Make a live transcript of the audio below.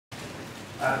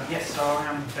Yes, so I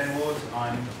am Ben Ward.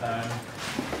 I'm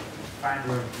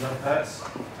founder of Love Hertz.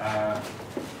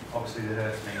 Obviously, the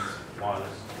Hertz means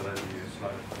wireless for those of you who are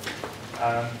slow.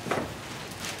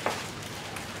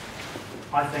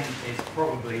 I think it's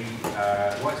probably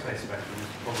workspace spectrum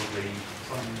is probably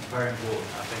something that's very important.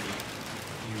 I think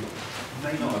you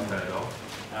may not have heard of.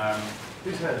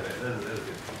 Who's heard of it? There's a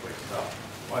good quick start.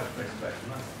 Workspace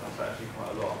spectrum. That's actually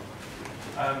quite a lot.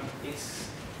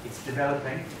 It's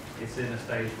developing. It's in a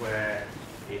stage where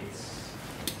it's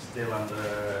still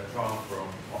under trial from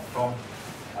Ofcom.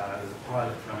 There's a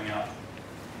pilot coming up.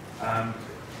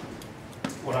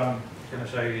 What I'm going to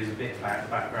show you is a bit about the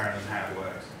background and how it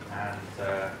works. And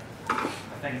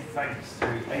I think thanks to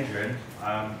Adrian,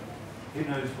 who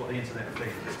knows what the Internet of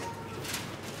Things is?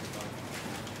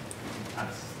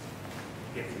 That's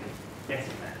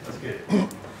getting there. That's good.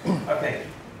 Okay.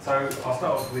 So I'll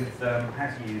start off with how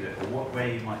to use it, or where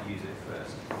you might use it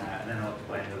first, and then I'll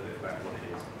explain a little bit about what it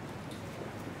is.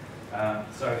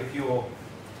 So if you're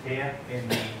here in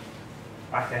the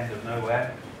back end of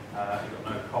nowhere, you've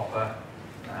got no copper,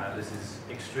 this is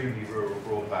extremely rural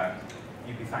broadband,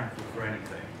 you'd be thankful for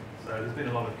anything. So there's been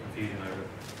a lot of confusion over,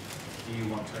 do you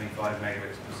want 25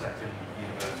 megabits per second,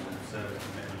 universal service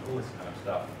commitment, all this kind of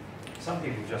stuff. Some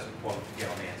people just want to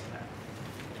get on the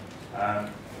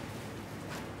internet.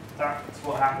 That's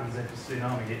what happens if a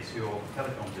tsunami hits your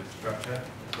telecoms infrastructure.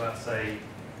 So that's a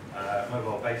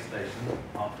mobile base station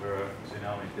after a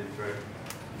tsunami's been through.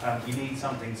 You need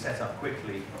something set up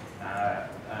quickly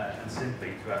and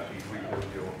simply to actually rebuild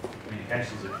your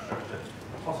communications infrastructure,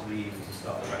 possibly even to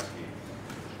start a rescue.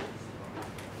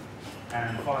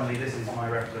 And finally, this is my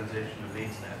representation of the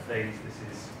Internet of Things. This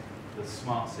is the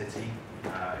smart city,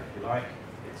 if you like.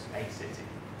 It's a city.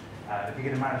 If you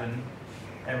can imagine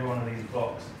every one of these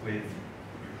blocks with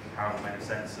how many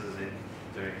sensors in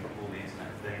doing all the Internet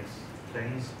of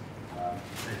Things,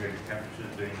 measuring temperature,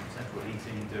 doing central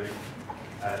heating,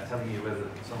 telling you whether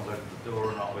someone's opened the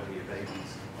door or not, whether your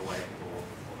baby's awake or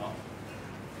not.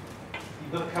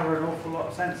 You've got to cover an awful lot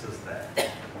of sensors there.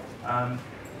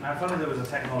 Now, if only there was a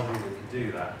technology that could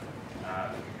do that,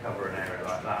 that could cover an area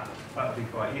like that, that would be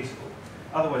quite useful.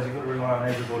 Otherwise, you've got to rely on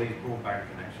everybody's broadband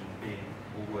connection being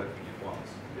all working at once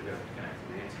to be able to connect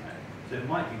to the internet. So it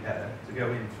might be better to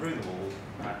go in through the walls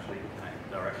and actually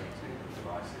connect directly to the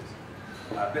devices.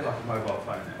 A bit like a mobile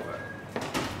phone network.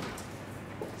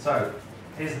 So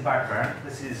here's the background.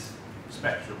 This is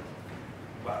spectrum.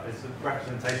 Well, it's a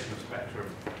representation of spectrum.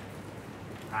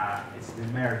 It's the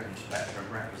American spectrum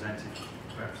representing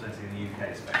the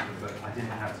UK spectrum, but I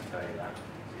didn't have to tell you that, so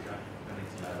you don't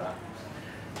need to know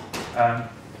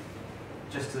that.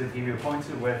 Just to give you a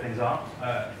pointer of where things are,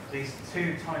 these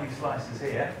two tiny slices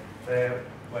here, they're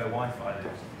where Wi-Fi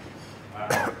lives.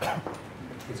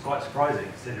 It's quite surprising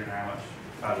considering how much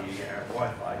value you get out of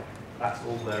Wi-Fi. That's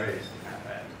all there is out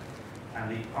there. And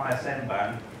the ISM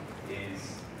band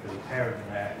is, there's a pair of them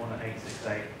there, one at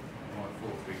 868 and one at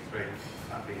 433.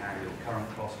 That'd be how your current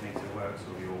cross meter works,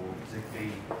 or your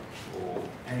Zigbee, or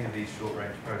any of these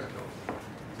short-range protocols.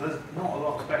 So there's not a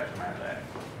lot of spectrum out there,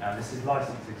 and this is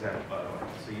license exempt, by the way.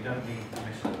 So you don't need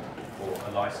permission or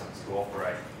a license to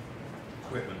operate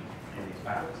equipment in these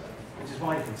bands, which is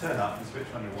why you can turn up and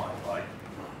switch on your Wi-Fi,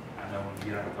 and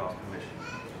you don't have to ask permission.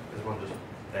 There's one just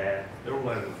there. They're all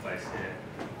over the place here.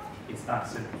 It's that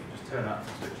simple. You just turn up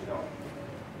and switch it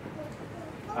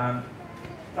on.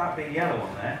 That big yellow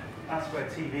one there, that's where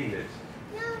TV lives.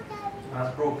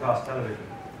 That's broadcast television,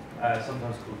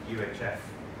 sometimes called UHF.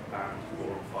 Bands 4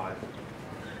 and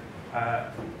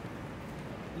 5.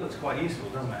 Looks quite useful,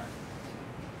 doesn't it?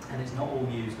 And it's not all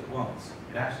used at once.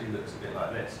 It actually looks a bit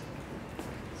like this.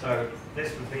 So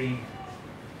this would be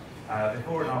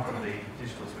before and after the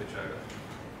digital switchover.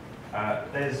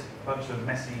 There's a bunch of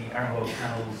messy analog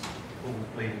channels all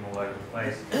bleeding all over the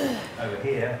place. Over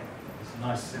here, it's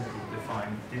nice, simple,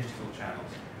 defined digital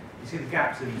channels. You see the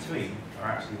gaps in between are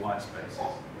actually white spaces.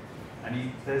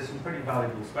 And there's some pretty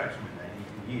valuable spectrum in there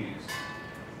use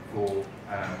for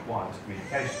wireless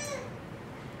communication.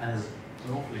 And there's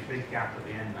an awfully big gap at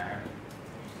the end now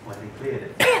where they cleared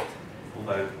it,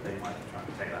 although they might be trying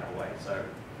to take that away. So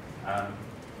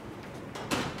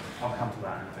I'll come to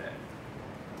that in a bit.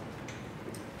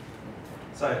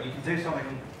 So you can do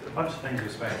a bunch of things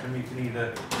with spectrum. You can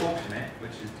either auction it,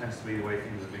 which tends to be the way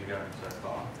things have been going so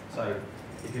far. So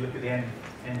if you look at the end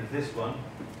of this one,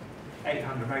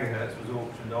 800 megahertz was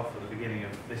auctioned off at the beginning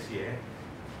of this year.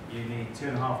 You need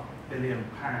 £2.5 billion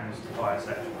to buy a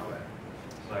section of it.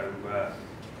 So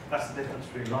that's the difference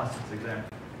between license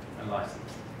exempt and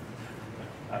licensed.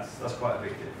 That's quite a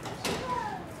big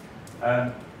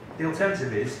difference. The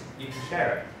alternative is you can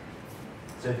share it.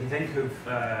 So if you think of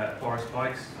forest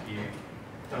bikes, you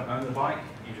don't own the bike,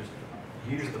 you just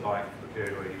use the bike for the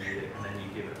period where you need it, and then you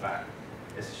give it back.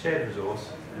 It's a shared resource,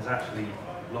 and it's actually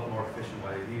a lot more efficient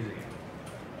way of using it.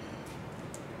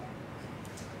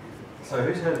 So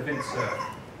who's heard of Vince Cerf?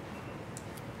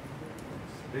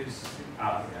 Who's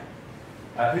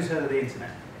heard of the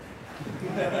internet?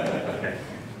 Okay.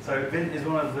 So Vint is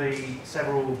one of the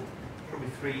several, probably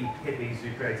 3 hippies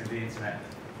who created the internet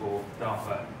for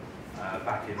DARPA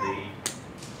back in the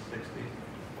 60s,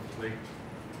 possibly,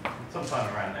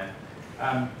 sometime around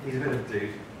then. He's a bit of a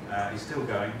dude. He's still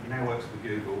going. He now works for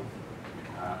Google.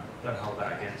 Don't hold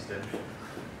that against him.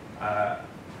 How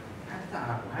did that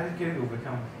happen? How did Google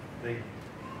become the...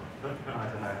 I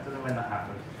don't know when that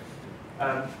happened.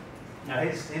 Now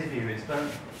his view is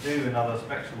don't do another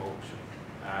Spectrum auction.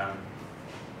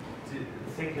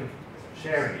 Think of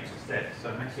sharing it instead.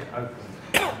 So make it open,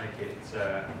 make it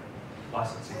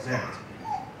license exempt.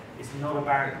 It's not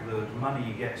about the money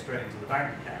you get straight into the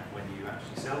bank account when you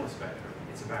actually sell the Spectrum.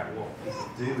 It's about what people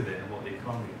do with it and what the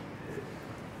economy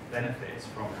benefits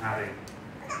from having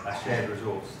a shared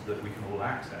resource that we can all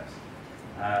access.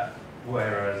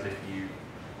 Whereas if you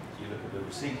look at the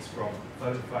receipts from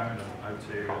Vodafone and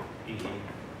O2 or EE,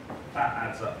 that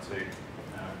adds up to 10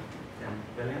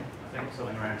 billion, I think,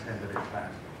 something around 10 billion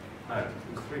pounds. No, it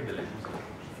was 3 billion, wasn't it?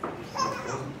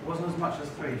 It wasn't as much as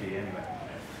 3G anyway.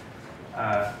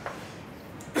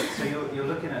 So you're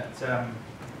looking at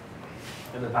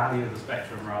the value of the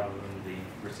Spectrum rather than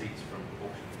the receipts from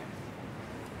auctioning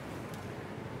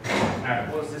it.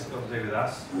 Now, what's this got to do with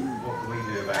us? What can we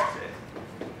do about it?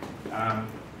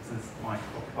 Since my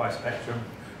Occupy Spectrum,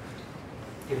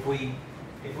 if we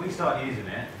start using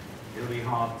it, it'll be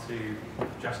hard to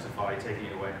justify taking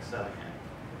it away and selling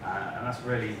it. And that's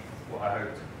really what I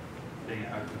hoped, being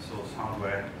an open source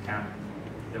hardware camp,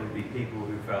 there would be people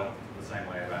who felt the same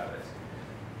way about this.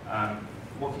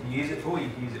 What can you use it for? You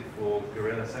can use it for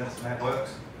guerrilla sensor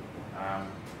networks.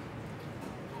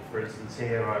 For instance,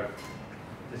 here I've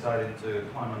decided to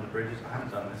climb under bridges. I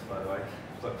haven't done this, by the way,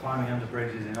 but climbing under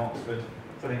bridges in Oxford,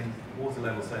 putting water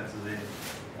level sensors in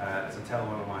to tell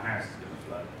whether my house is going to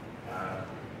flood.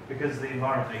 Because the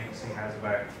Environment Agency has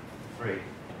about 3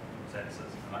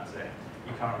 sensors, and that's it.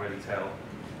 You can't really tell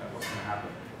what's going to happen.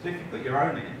 So if you put your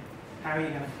own in, how are you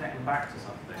going to connect them back to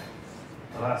something?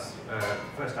 Well, that's the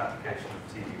first application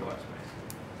of TV Whitespace.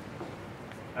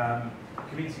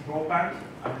 Community broadband,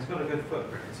 it's got a good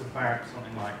footprint. It's about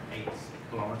something like 8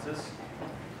 kilometres.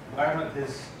 Bandwidth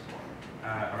is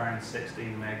around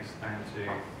 16 megs down to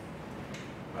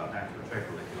a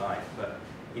trickle if you like, but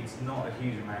it's not a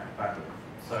huge amount of bandwidth.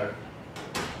 So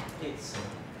it's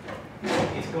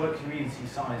got a community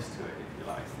size to it, if you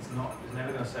like. It's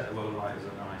never going to set the world alight as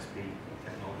an ISP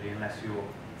technology unless you're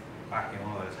back in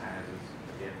one of those houses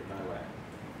at the end of nowhere.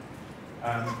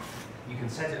 You can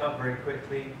set it up very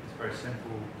quickly. It's very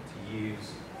simple to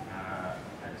use.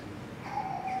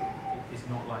 It's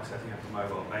not like setting up a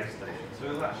mobile base station. So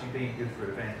it'll actually be good for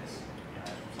events.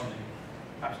 Something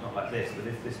perhaps not like this, but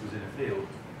if this was in a field,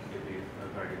 it would be a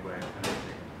very good way of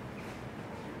connecting.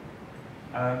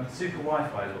 Super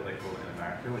Wi-Fi is what they call it in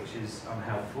America, which is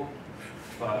unhelpful,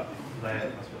 but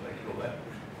that's what they call it.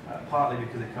 Partly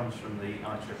because it comes from the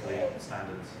IEEE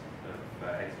standards of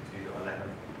 82.11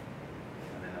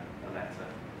 and then a letter.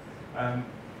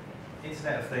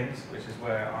 Internet of Things, which is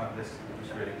where this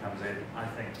really comes in, I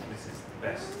think this is the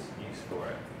best use for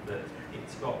it. That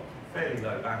it's got fairly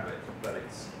low bandwidth, but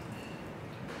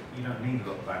you don't need a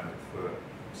lot of bandwidth for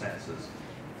sensors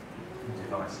and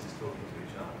devices talking to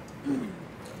each other.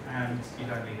 And you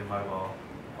don't need a mobile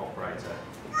operator.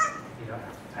 You don't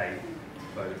have to pay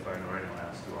Vodafone or anyone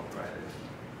else to operate it.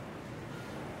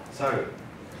 So,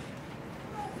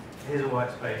 here's a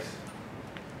white space.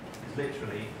 It's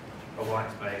literally a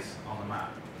white space on the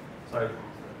map. So,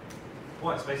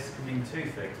 white spaces can mean 2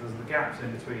 things. There's the gaps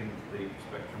in between the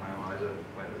spectrum analyzer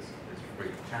where there's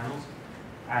 3 channels,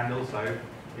 and also,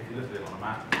 if you look at it on the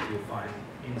map, you'll find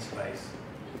in space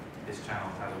this channel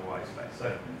has a white space.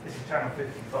 So this is channel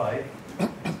 55,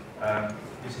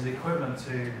 which is equivalent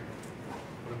to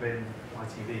would have been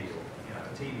ITV or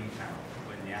a TV channel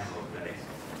in the analog days.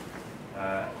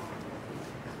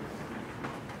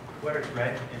 Where it's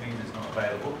red, it means it's not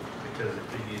available because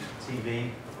it's been used for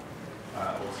TV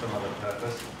or some other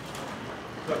purpose.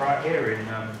 But right here in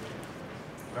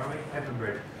where are we? Everton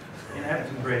Bridge. In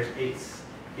Everton Bridge, it's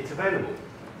available.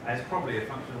 And it's probably a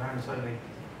function of having so many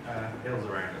hills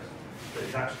around us. But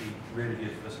it's actually really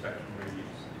good for the spectrum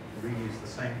reuse. Reuse the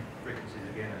same frequencies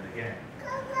again and again.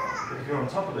 But if you're on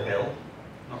top of the hill,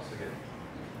 not so good.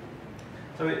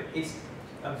 So it's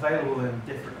available in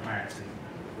different amounts in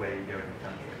where you go in the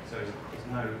country. So there's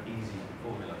no easy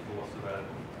formula for what's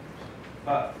available.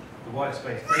 But the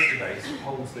Whitespace database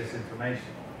holds this information.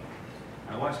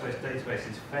 And the Whitespace database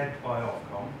is fed by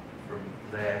Ofcom from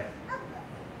their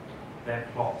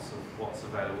plots of what's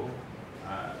available,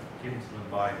 given to them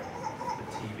by the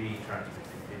TV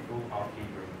transmitting people,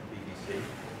 Archiva and BBC.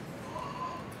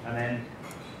 And then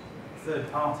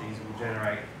third parties will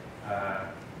generate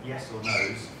yes or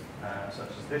no's, such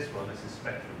as this one. This is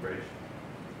Spectrum Bridge.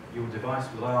 Your device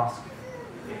will ask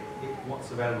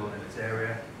what's available in its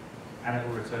area, and it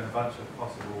will return a bunch of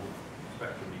possible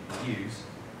spectrum you can use,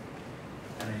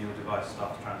 and then your device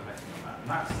starts transmitting on that. And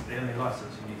that's the only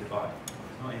license you need to buy.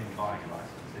 It's not even buying a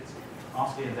license. It's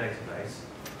asking a database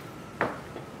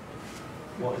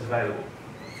what is available.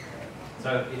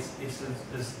 So it's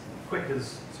as quick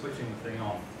as switching the thing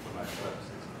on for most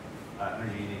purposes.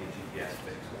 Maybe you need a GPS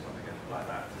fix or something like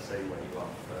that to say where you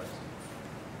are first.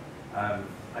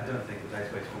 I don't think the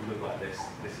database will look like this.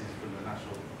 This is from the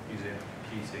National Museum of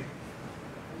Computing.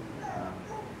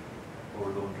 Or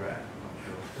a laundrette, I'm not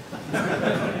sure.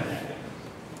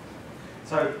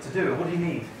 So to do it, what do you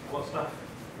need? What stuff?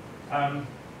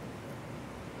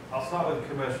 I'll start with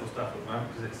commercial stuff at the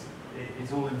moment because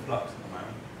it's all in flux at the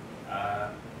moment.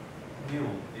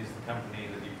 Mule is the company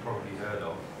that you've probably heard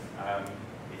of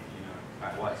if you know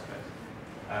about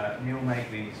Whitespace. Mule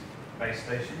make these base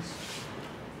stations.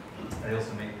 They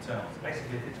also make the terminals.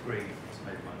 Basically, if it's green, it's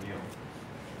made by Mule.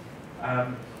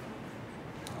 Oh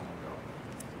my God.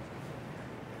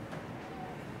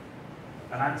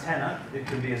 An antenna, it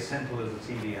can be as simple as a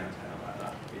TV antenna like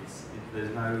that.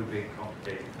 There's no big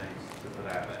complicated things to put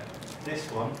out there. This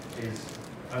one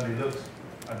only looks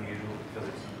unusual because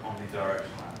it's an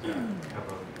omnidirectional antenna to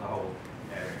cover the whole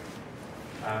area.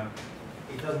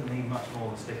 It doesn't need much more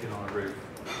than stick it on a roof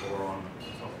or on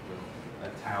top of a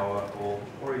tower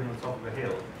or even on top of a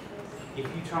hill. If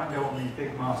you try and go on these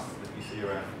big masts that you see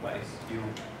around the place,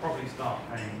 you'll probably start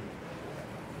paying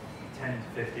 £10,000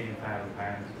 to £15,000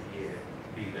 a year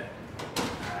to be there.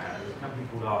 There's a company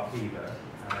called Archiva.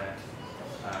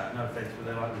 No offense, but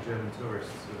they're like the German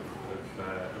tourists of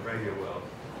the radio world.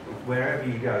 Wherever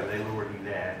you go, they're already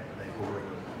there, and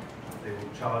they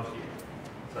will charge you.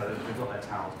 So they've got their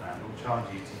towels down. They'll charge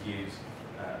you to use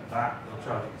that. They'll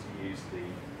charge you to use the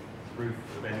roof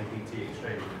of any PT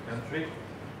exchange in the country.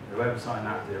 Whoever signed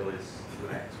that deal is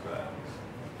an expert.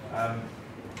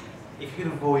 If you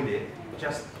can avoid it,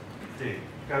 just do.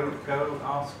 Go and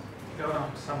ask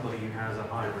somebody who has a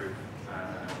high roof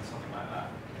something like that,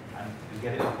 and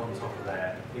get it up on top of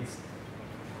there.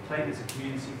 Claim it's a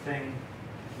community thing.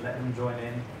 Let them join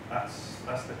in. That's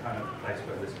the kind of place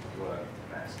where this would work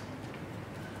best.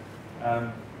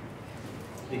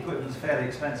 The equipment's fairly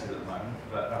expensive at the moment,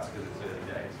 but that's because it's early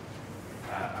days.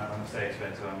 And when I say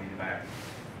expensive, I mean about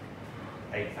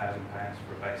 £8,000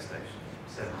 for a base station,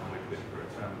 £700 for a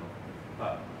terminal.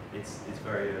 But it's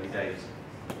very early days.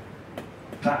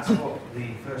 That's what the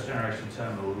first generation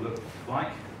terminal will look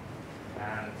like,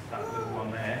 and that little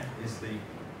one there is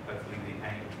hopefully the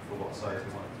aim for what size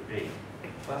we want it to be.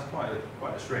 So that's quite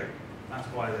a shrink. That's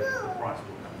why the price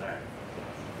will come down.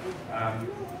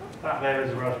 That there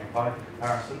is a Raspberry Pi for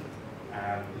comparison,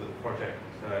 and a little project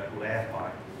called AirPi,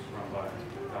 which is run by a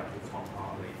guy called Tom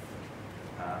Hartley.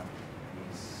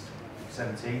 He's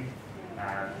 17,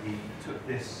 and he took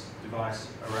this device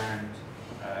around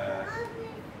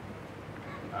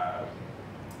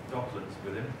Docklands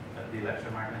with him at the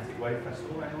Electromagnetic Wave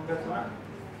Festival. Anyone go to that?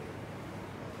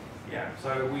 Yeah, so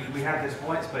we have this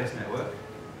Whitespace network.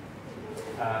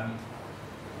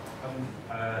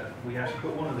 We actually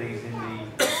put one of these in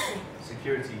the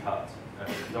security hut at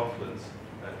Docklands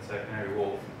at Canary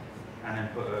Wharf, and then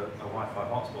put a Wi-Fi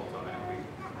hotspot on it.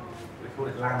 We called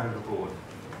it LAN overboard.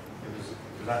 It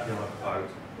was actually on a boat.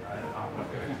 I'm not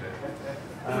going into it.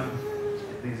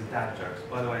 These are dad jokes.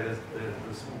 By the way, there's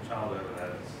a small child over there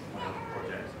that's one of the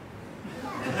projects.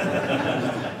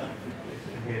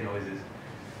 You can hear noises.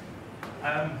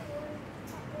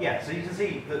 Yeah, so you can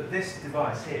see that this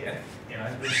device here,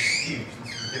 this is huge,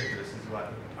 this is ridiculous, it's like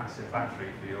a massive battery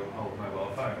for your old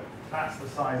mobile phone. That's the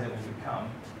size it will become.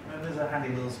 And there's a handy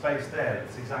little space there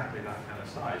that's exactly that kind of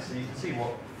size. So you can see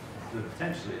what the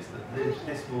potential is, that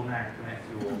this will now connect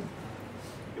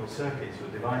your circuits, your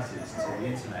devices to the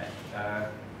internet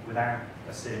without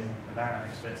a SIM, without an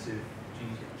expensive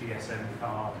GSM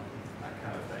card, that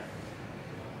kind of thing.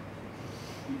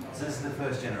 So this is the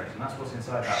first generation, that's what's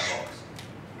inside that box.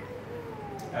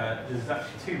 There's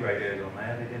actually 2 radios on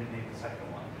there, they didn't need the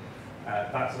second one.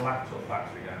 That's a laptop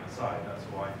battery down the side, that's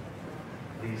why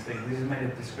these things. These are made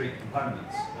of discrete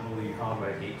components, and all you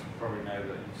hardware geeks probably know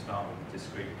that you start with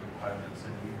discrete components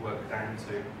and you work down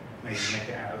to maybe make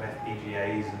it out of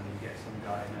FPGAs, and you get some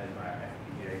guy who knows about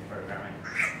FPGA programming,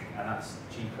 and that's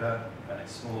cheaper and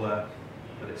it's smaller,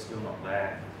 but it's still not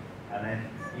there. And then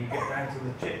you get down to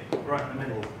the chip right in the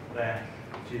middle there,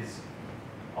 which is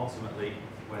ultimately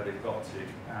where they've got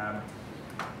to.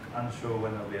 Unsure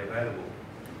when they'll be available,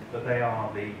 but they are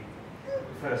the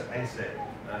first ASIC,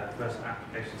 first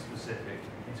application-specific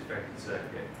integrated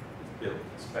circuit built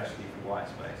especially for white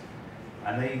space.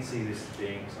 And they see this as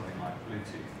being something like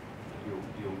Bluetooth.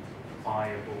 You'll buy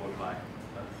a board like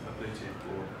a Bluetooth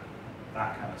board,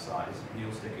 that kind of size, and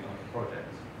you'll stick it on your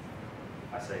projects.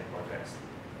 I say projects.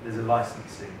 There's a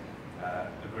licensing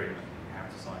agreement that you have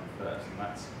to sign first, and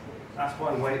that's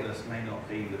why weightless may not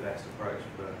be the best approach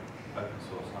for open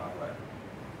source hardware.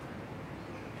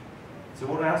 So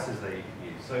what else is there you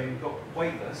can use? So you've got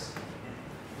weightless,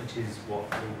 which is what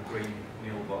all the green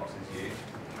mule boxes use.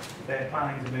 They're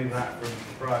planning to move that from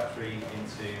proprietary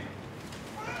into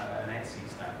an ETSI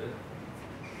standard.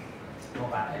 Not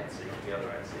that ETSI, the other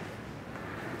ETSI.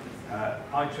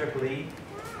 IEEE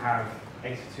have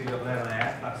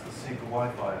 82.11f, that's the super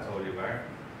Wi-Fi I told you about.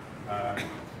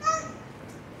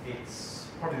 It's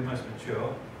probably the most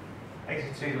mature.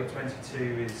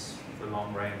 82.22 is the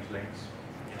long range links,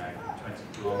 20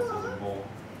 kilometers or more.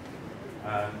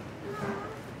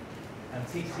 And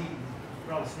TC,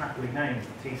 rather snappily named,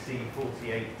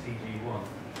 TC48TG1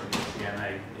 from the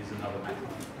CMA is another method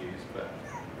you use, but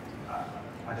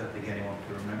I don't think anyone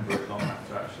can remember it long enough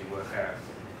to actually work out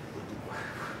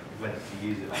whether to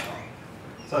use it or not.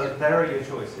 So there are your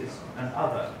choices, and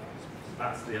other,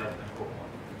 that's the other important one.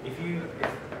 If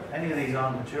any of these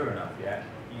aren't mature enough yet,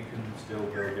 you can still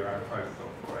build your own protocol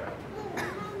for it.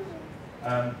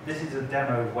 This is a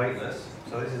demo of weightless.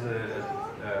 So this is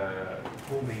a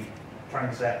fully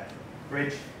train set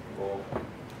bridge, or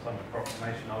some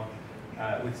approximation of,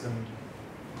 with some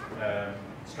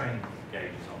strain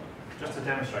gauges on it, just to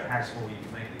demonstrate how small you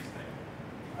can make these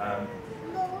things.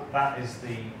 That is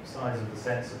the size of the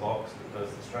sensor box that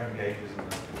does the strain gauges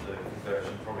and the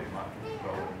conversion, probably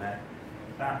microcontroller in there.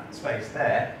 That space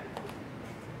there,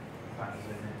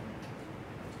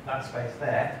 that space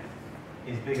there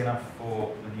is big enough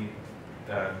for the new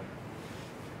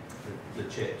the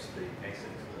chips, the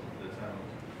ASICs, the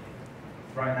terminals.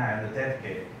 Right now, the dev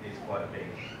kit is quite big. It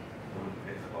wouldn't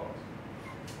fit in the box.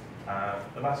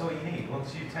 But that's all you need.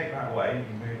 Once you take that away,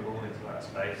 you move it all into that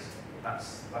space.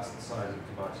 That's the size of the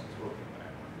device you're talking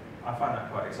about. I find that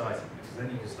quite exciting because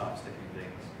then you can start sticking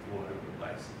things all over the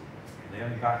place. And the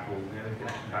only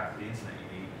connection back to the internet you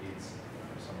need is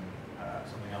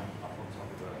something up on top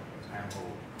of a town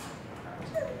hall.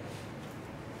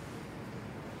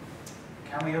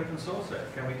 Can we open source it?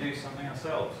 Can we do something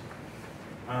ourselves?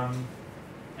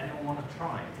 Anyone want to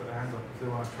try? Put their hands up if they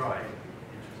want to try.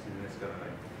 Interested in this kind of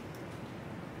thing?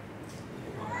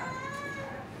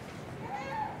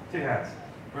 Two hands.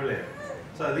 Brilliant.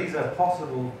 So these are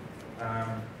possible. You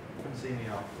can see me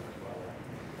afterwards, by the way.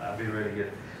 That'd be really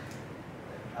good.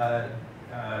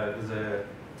 There's a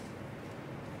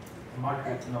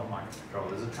microcontroller.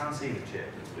 There's a transceiver chip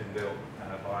that's been built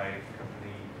by a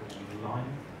company called Line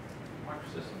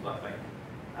Microsystems, I think,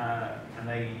 and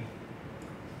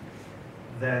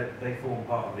they form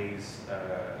part of these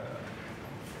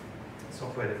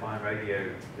software-defined radio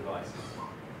devices.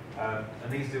 And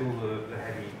these do all the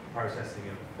heavy processing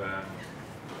of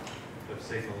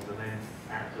signals and then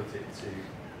output it to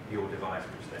your device,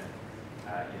 which then,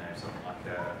 something like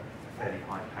a fairly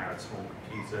high-powered small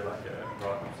computer, like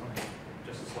something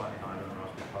just slightly higher than a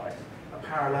Raspberry Pi. A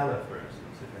paralleller, for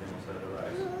instance, if anyone's heard of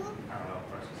those, parallel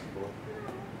processing board.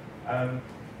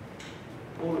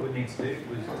 All it would need to do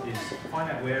is find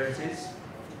out where it is,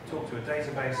 talk to a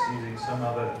database using some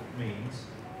other means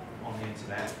on the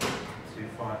internet to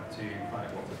find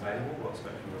out what's available, what's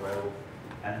spectrum available,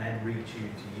 and then reach you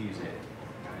to use it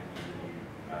and use a new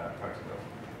protocol.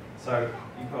 So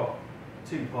you've got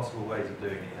two possible ways of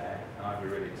doing it there, and I'd be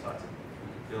really excited if we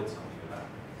could build something with that.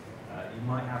 You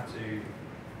might have to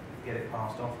get it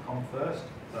passed Ofcom first,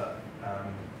 but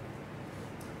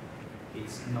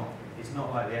it's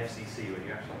not like the FCC where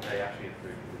they actually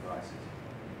approve the devices.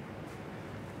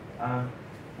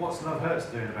 What's Love Hurts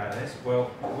doing about this? Well,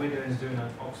 what we're doing is doing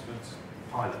an Oxford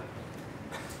pilot.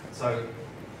 So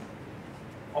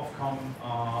Ofcom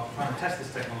are trying to test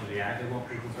this technology out. They want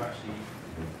people to actually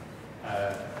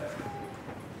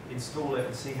install it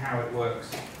and see how it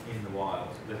works in the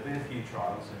wild. There's been a few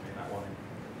trials, in that one in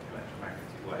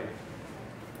electromagnetic wave.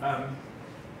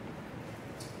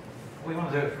 we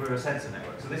want to do it for a sensor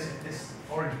network. So this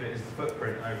orange bit is the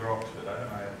footprint over Oxford. I don't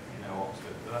know if you know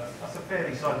Oxford, but that's a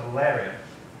fairly sizable area.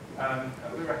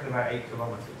 We reckon about 8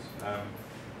 kilometres.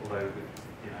 Although with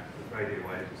radio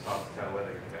waves, it's hard to tell where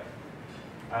they're going to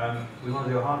go. We want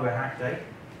to do a hardware hack day,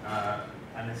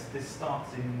 and this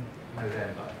starts in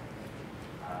November.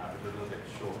 With a little bit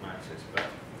short notice, but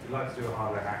we'd like to do a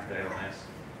hardware hack day on this.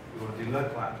 We want to do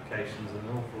local applications and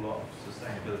an awful lot of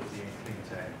sustainability and clean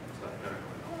tech stuff going on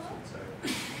in Oxford, so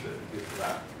good for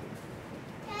that.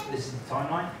 This is the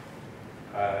timeline.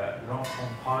 Launch on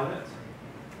pilot,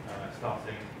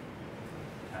 starting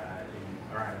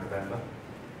in around November.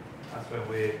 That's when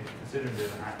we're considering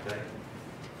doing a hack day.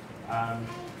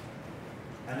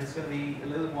 And it's going to be a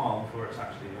little while before it's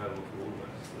actually available for all of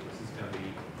us. So this is going to be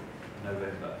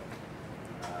November,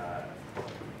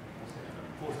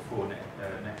 quarter 4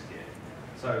 next year.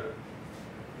 So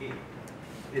it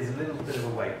is a little bit of a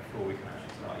wait before we can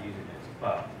actually start using it,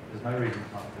 but there's no reason to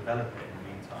not develop it in the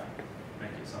meantime, make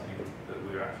it something that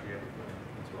we're actually able to put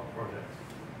into our project.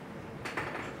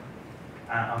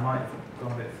 And I might have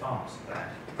gone a bit fast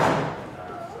there,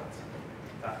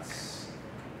 but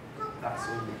that's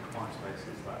all the white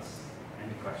spaces. That's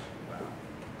any question about that.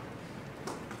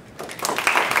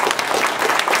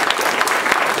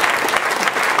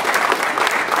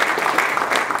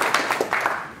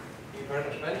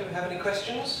 Do we have any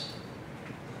questions?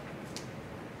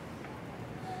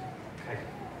 Okay.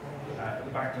 At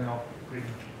the back now, green.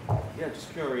 Yeah,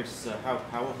 just curious, how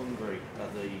power hungry are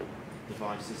the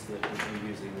devices that are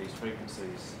using these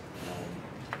frequencies?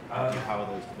 How do you power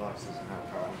those devices and how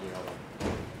power hungry are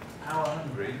they? Power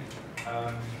hungry?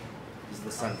 Is the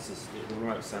sensors, the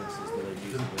remote sensors that are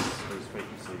using those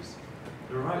frequencies?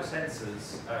 The remote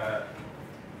sensors,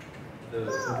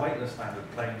 the weightless standard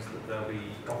claims that they'll be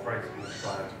operatable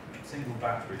by a single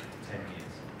battery for 10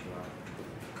 years.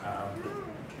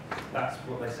 That's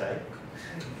what they say.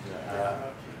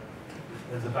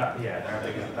 There's a battery, yeah, they're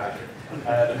big as a battery.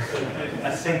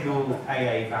 A single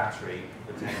AA battery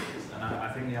for 10 years. And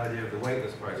I think the idea of the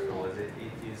weightless protocol is it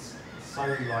is so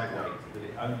lightweight that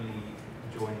it only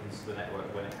joins the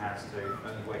network when it has to,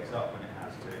 only wakes up when it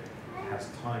has to. It has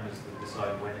timers that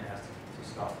decide when it has to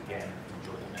start again and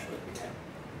join the network again.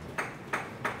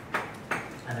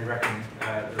 And they reckon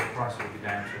the price will be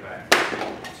down to about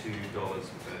 $2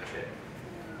 per chip.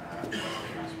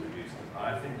 Mass produced.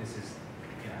 I think this is,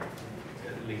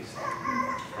 at least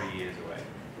 3 years away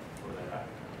before they're that.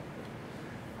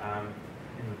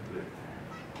 In the blue.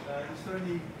 Is there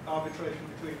any arbitration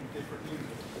between different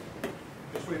users?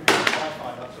 Because with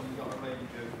Wi-Fi, that's only got a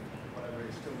range of whatever it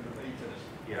is, 200 meters.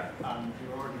 Yeah. And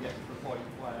you're already getting to the point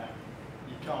where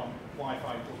you can't,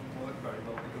 Wi-Fi doesn't work very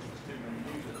well because there's too many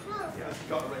users. Yeah. If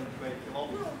you've got a range of 8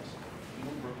 kilometers, the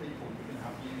number of people you can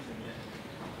have using it.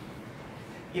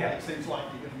 Yeah. It seems like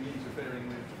you're going to be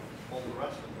interfering with all the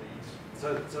rest of these.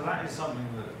 So that is something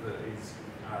that is,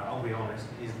 I'll be honest,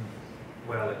 isn't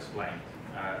well explained.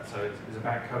 So it's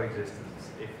about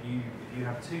coexistence. If you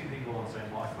have 2 people on the same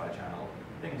Wi-Fi channel,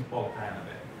 things bog down a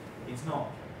bit. It's not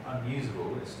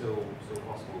unusable, it's still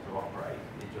possible to operate,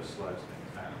 it just slows things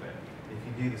down a bit. If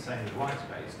you do the same with white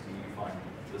space, do you find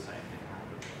the same thing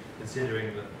happen?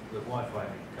 Considering that the Wi-Fi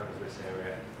covers this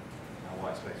area, and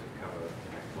white space would cover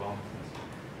kilometers.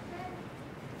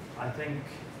 I think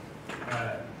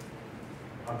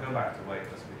I'll go back to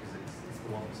weightless because it's the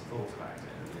one that's thought about it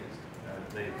at least.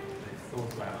 They've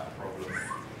thought about that problem,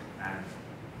 and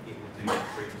it will do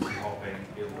frequency hopping,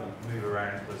 it will move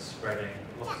around for spreading,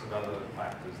 lots of other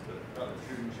factors that. That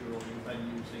assumes you're then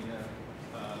using the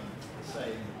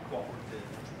same cooperative.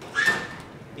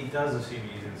 It does assume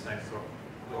you're using the same sort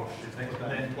of thing, but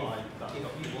then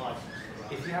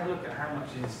if you have a look at how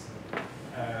much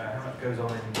goes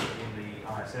on in the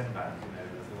ISM band,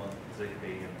 the one ZP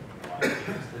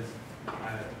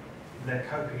and they're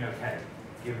coping okay,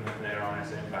 given that their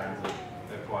ISM bands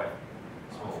are quite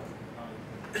small.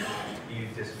 You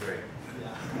disagree?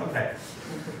 Yeah. Okay.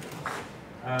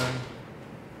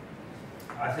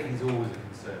 I think it's always a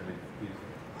concern with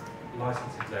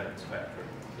license-exempt spectrum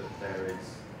that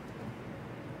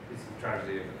it's the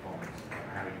tragedy of the commons,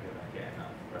 how are you going to get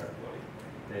enough for everybody?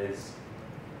 There's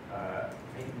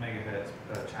 8 megahertz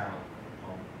per channel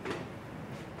on the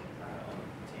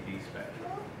TV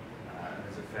spectrum, and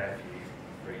there's a fair few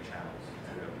free channels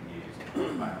that will be used to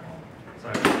put that on. So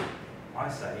I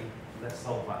say, let's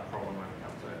solve that problem when it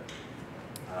comes to it.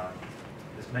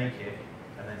 Let's make it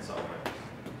and then solve it.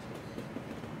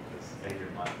 As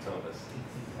Adrian might have told us.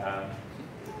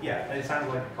 Yeah, it sounds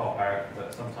like a cop-out,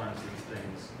 but sometimes these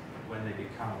things, when they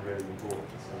become really important,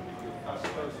 I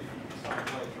suppose if you decide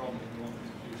later on that you want to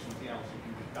introduce something else, you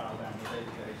can just dial down the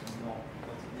database and not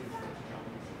let it use those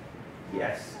channels.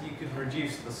 Yes, you can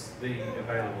reduce the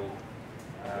available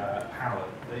power.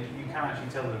 You can actually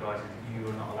tell the devices you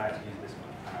are not allowed to use this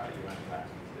much power, you're only allowed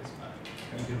to use this much.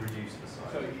 You can reduce the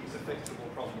size. So it's a fixable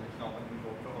problem, it's not like we've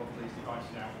got all these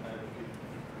devices out there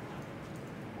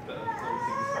that are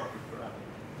closing forever.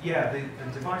 Yeah, the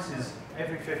devices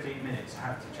every 15 minutes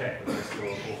have to check that they're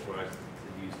still authorised to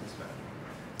use the spectrum.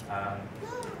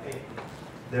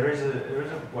 There is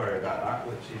a worry about that,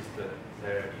 which is that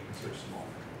you can switch them off.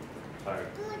 So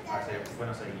when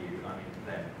I say you, I mean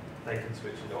them. They can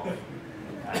switch it off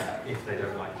if they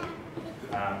don't like you,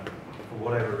 for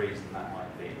whatever reason that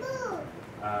might be.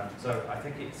 So I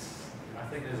think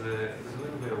there's a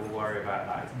little bit of a worry about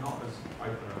that. It's not as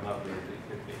open and lovely as it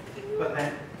could be. But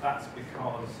then that's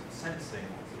because sensing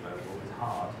what's available is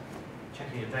hard.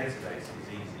 Checking a database is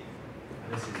easy.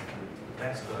 And this is the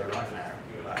best way right now if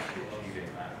you're actually achieving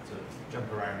that, to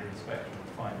jump around in the spectrum and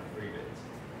find the free bits.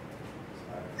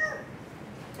 So,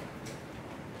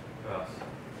 what else?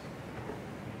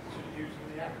 So using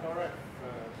the ACRF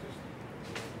system.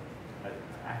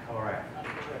 ACRF.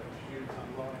 ACRF is used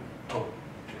online. Oh,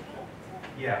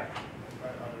 yeah.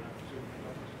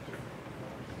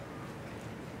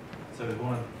 So we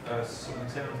want something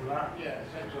similar to that? Yeah,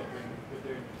 same sort of thing we're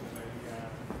doing to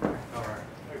the All right.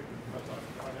 open website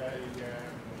on a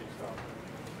Kickstarter.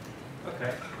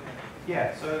 Okay.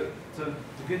 Yeah. So the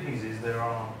good news is there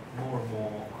are more and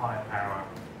more high power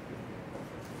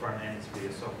front ends for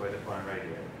your software-defined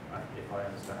radio, if I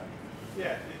understand.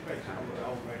 Yeah, it's basically the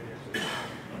old radio system,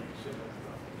 similar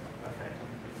stuff. Okay.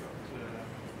 It's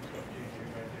got YouTube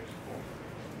radio support.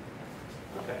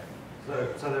 Okay.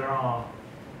 So there are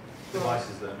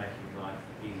devices that are making life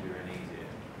easier and easier,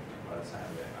 by the sound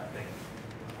of it. I think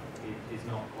it's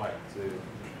not quite to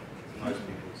most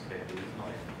people's capabilities, it's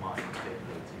not even my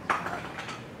capabilities.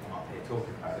 I'm up here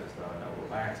talking about it, so I know all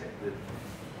about it. The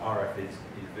RF is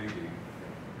voodoo to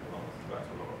a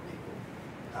lot of people.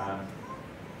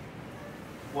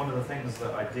 One of the things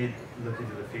that I did look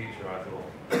into the future, I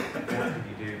thought, what could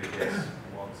you do with this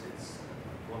once it's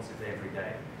every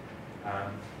day?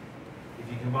 If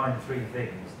you combine three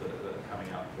things that are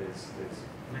coming up, there's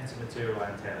metamaterial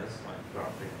antennas, like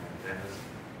graphic antennas,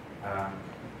 that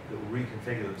will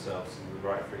reconfigure themselves to the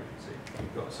right frequency.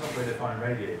 You've got a software-defined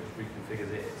radio which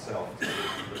reconfigures it itself to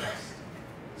give the best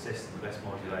system, the best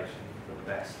modulation for the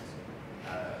best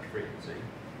frequency.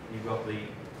 You've got the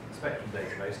spectrum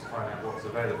database to find out what's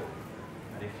available.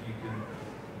 And if you can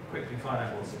quickly find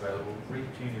out what's available,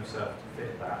 retune yourself to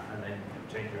fit that, and then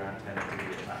change your antenna to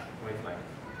get that wavelength.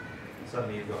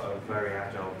 Suddenly you've got a very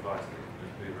agile device that can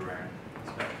just move around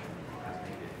the spectrum as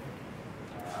needed.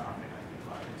 I think that could be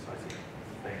quite an exciting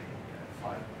thing,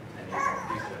 5, 10 years in the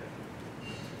future.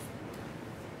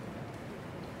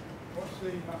 What's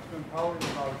the maximum power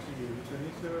you're allowed to use, and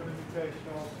is there a limitation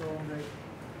also on the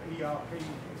ERP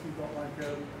if you've got like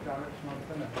a directional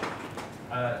antenna?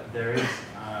 There is,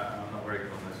 I'm not very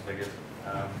good on those figures.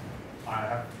 I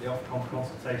have the Ofcom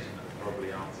consultation that will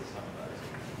probably answer some of those.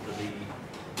 But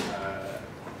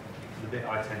the bit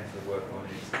I tend to work on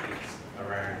is it's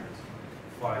around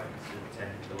 5 to 10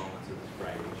 kilometres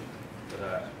range. But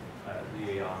the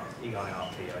EIRP, I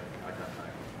don't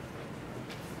know.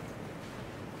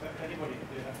 Anybody can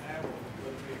do that now, or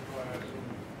will it require some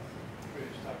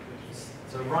pre-established?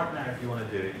 So right now, if you want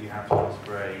to do it, you have to ask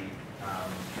for a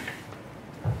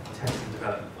test and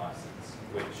development license,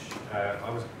 which I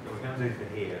was going to do for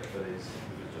here, but it was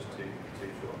just too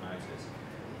short notice.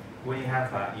 When you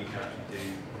have that, you can actually do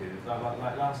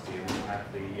like last year, we had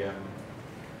the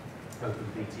Open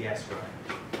BTS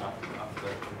running up the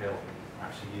hill,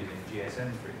 actually using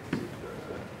GSM frequencies for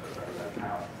very low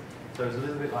power. So it's a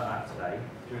little bit like that today.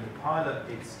 During the pilot,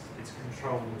 it's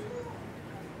controlled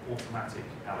automatic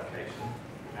allocation,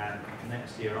 and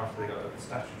next year, after they got a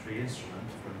statutory instrument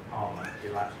from Parliament,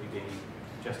 it'll actually be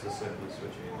just as simple as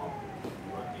switching it on. You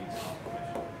won't need to ask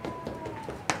permission.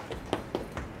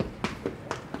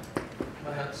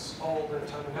 Well, that's all the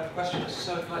time we have for questions,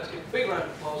 so I'd like to give a big round of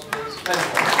applause, please.